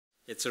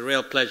It's a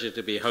real pleasure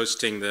to be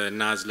hosting the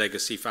Naz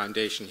Legacy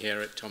Foundation here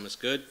at Thomas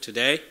Goode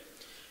today.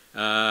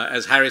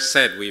 As Harris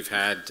said, we've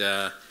had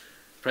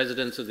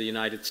presidents of the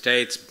United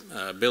States,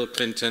 Bill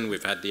Clinton,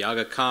 we've had the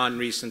Aga Khan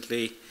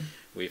recently,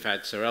 we've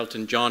had Sir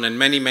Elton John and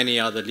many, many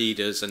other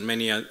leaders and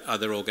many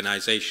other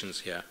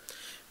organizations here.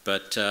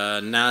 But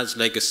Naz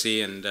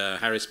Legacy and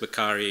Harris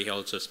Bokhari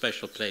holds a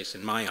special place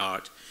in my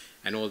heart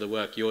and all the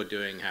work you're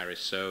doing, Harris.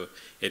 So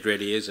it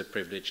really is a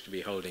privilege to be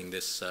holding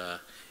this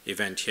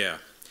event here.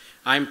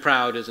 I'm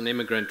proud as an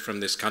immigrant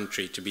from this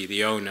country to be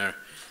the owner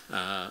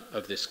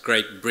of this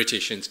great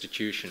British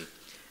institution,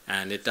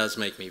 and it does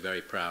make me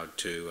very proud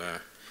to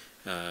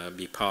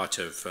be part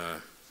of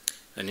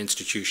an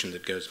institution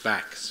that goes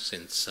back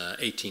since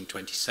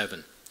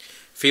 1827.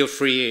 Feel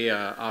free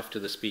after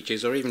the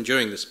speeches, or even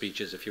during the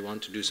speeches, if you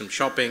want to do some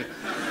shopping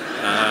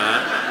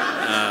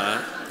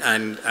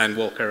and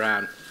walk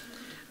around.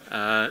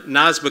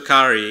 Naz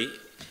Bokhari,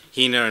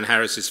 Hina and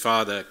Harris's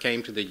father,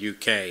 came to the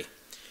UK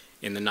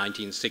in the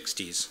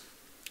 1960s.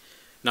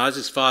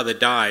 Naz's father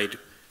died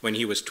when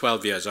he was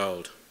 12 years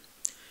old,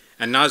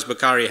 and Naz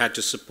Bokhari had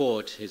to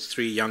support his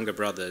 3 younger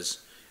brothers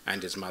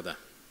and his mother.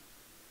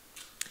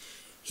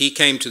 He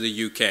came to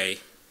the UK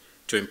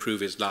to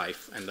improve his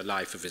life and the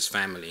life of his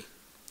family.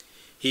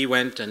 He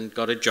went and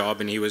got a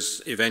job, and he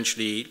was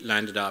eventually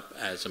landed up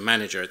as a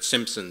manager at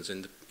Simpson's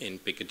in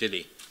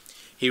Piccadilly.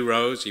 He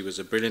rose, he was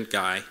a brilliant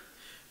guy,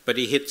 but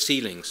he hit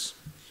ceilings.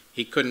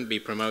 He couldn't be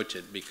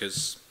promoted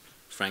because,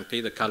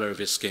 frankly, the color of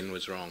his skin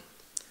was wrong.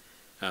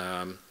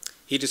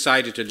 He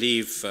decided to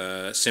leave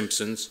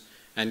Simpson's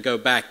and go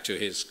back to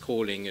his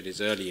calling at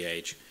his early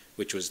age,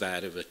 which was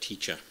that of a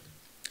teacher.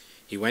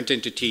 He went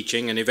into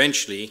teaching, and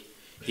eventually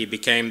he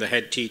became the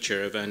head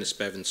teacher of Ernest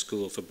Bevan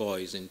School for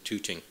Boys in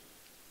Tooting.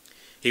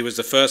 He was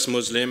the first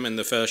Muslim and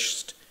the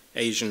first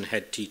Asian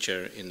head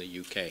teacher in the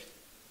UK.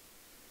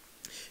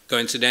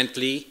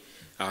 Coincidentally,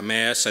 our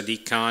mayor,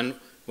 Sadiq Khan,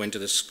 went to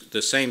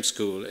the same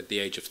school at the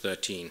age of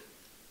 13.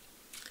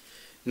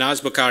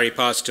 Naz Bokhari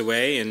passed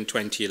away in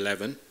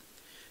 2011,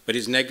 but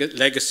his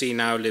legacy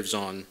now lives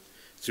on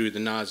through the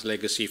Naz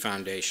Legacy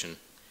Foundation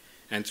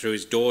and through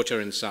his daughter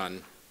and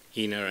son,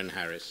 Hina and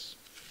Harris.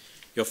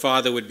 Your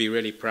father would be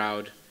really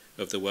proud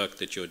of the work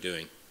that you're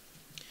doing.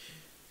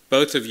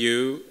 Both of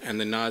you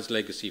and the Naz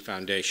Legacy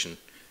Foundation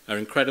are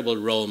incredible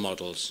role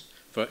models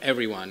for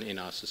everyone in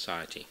our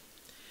society.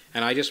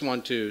 And I just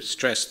want to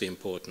stress the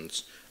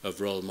importance of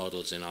role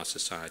models in our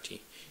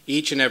society.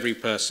 Each and every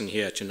person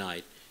here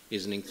tonight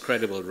is an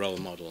incredible role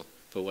model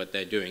for what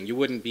they're doing. You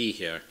wouldn't be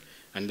here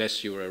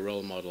unless you were a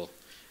role model,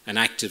 an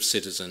active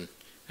citizen,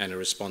 and a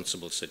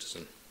responsible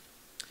citizen.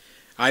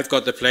 I've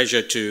got the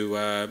pleasure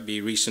to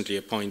be recently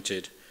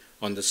appointed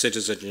on the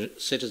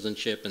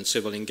Citizenship and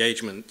Civil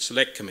Engagement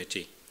Select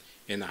Committee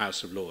in the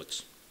House of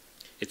Lords.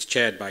 It's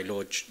chaired by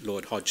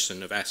Lord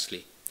Hodgson of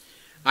Astley.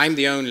 I'm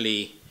the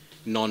only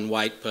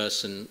non-white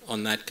person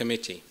on that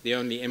committee, the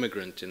only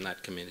immigrant in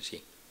that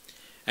committee.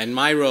 And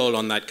my role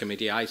on that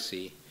committee, I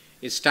see,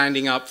 is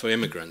standing up for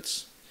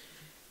immigrants.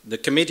 The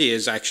committee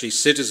is actually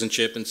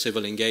citizenship and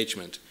civil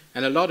engagement,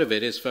 and a lot of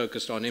it is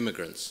focused on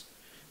immigrants.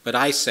 But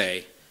I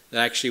say that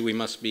actually we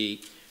must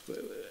be,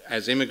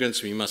 as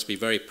immigrants, we must be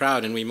very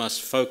proud, and we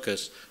must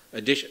focus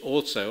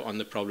also on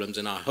the problems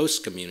in our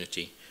host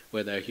community,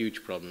 where there are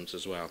huge problems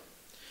as well.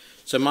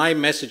 So my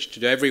message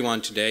to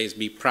everyone today is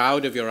be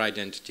proud of your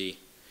identity,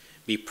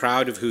 be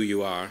proud of who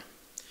you are,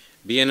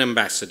 be an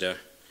ambassador,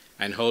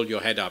 and hold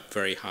your head up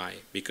very high,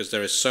 because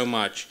there is so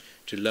much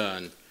to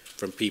learn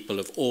from people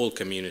of all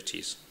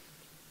communities.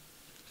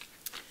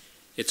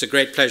 It's a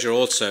great pleasure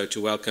also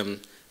to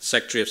welcome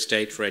Secretary of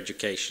State for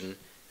Education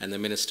and the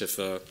Minister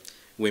for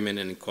Women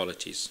and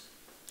Equalities.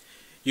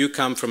 You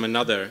come from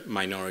another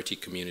minority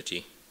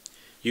community.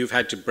 You've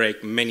had to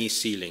break many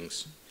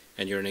ceilings,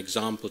 and you're an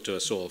example to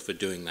us all for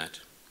doing that.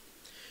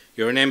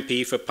 You're an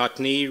MP for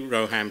Putney,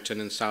 Roehampton,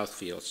 and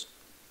Southfields.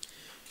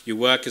 You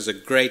work as a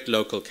great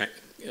local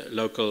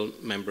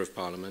member of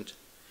Parliament,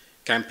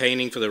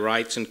 campaigning for the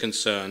rights and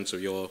concerns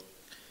of your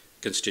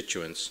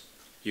constituents.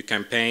 You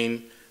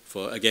campaign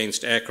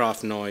against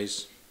aircraft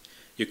noise,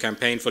 you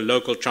campaign for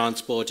local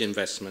transport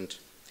investment,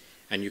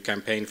 and you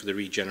campaign for the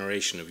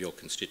regeneration of your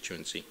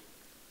constituency.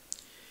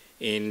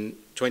 You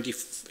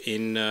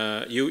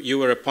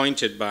were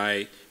appointed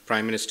by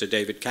Prime Minister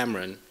David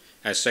Cameron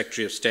as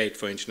Secretary of State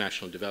for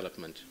International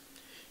Development.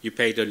 You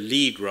played a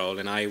lead role,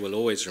 and I will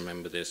always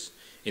remember this,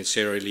 in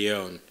Sierra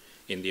Leone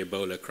in the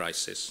Ebola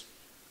crisis.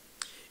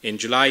 In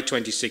July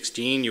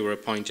 2016, you were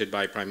appointed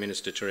by Prime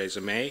Minister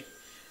Theresa May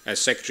as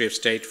Secretary of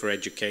State for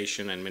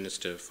Education and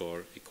Minister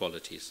for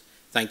Equalities.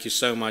 Thank you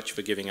so much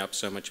for giving up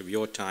so much of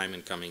your time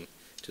and coming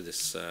to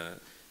this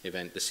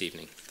event this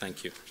evening.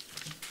 Thank you.